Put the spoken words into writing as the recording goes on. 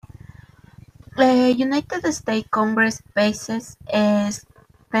United States Congress passes a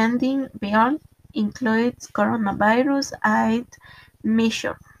spending bill includes coronavirus aid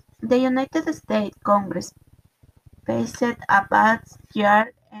measure. The United States Congress passed a budget bill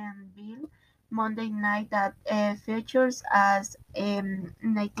Monday night that features as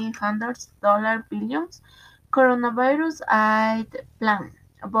 $1,900 billions coronavirus aid plan,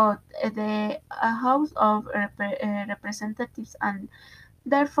 but the House of Representatives and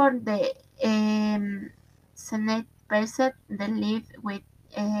therefore the Senate passed the leave with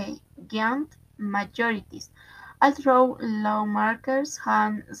giant majorities, although lawmakers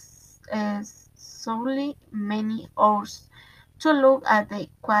had solely many hours to look at the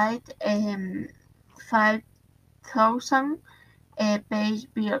quite 5,000 page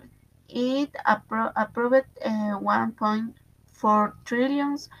bill. It approved 1.4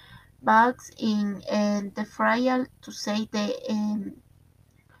 trillion bucks in the trial to say the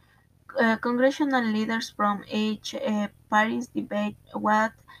congressional leaders from each party debate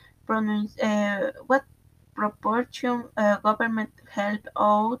what proportion government help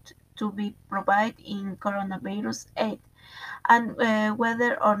ought to be provided in coronavirus aid, and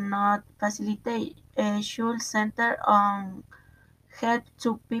whether or not facilitate should center on help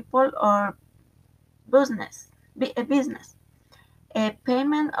to people or business. A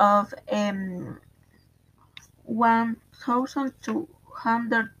payment of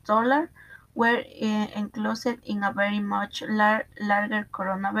 $1,200 were included in a very much larger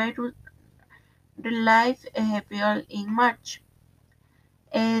coronavirus relief bill in March.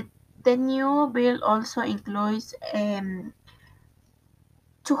 Uh, the new bill also includes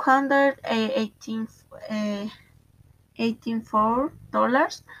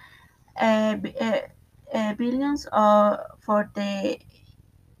 $284 billions for the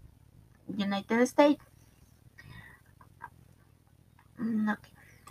United States. Okay.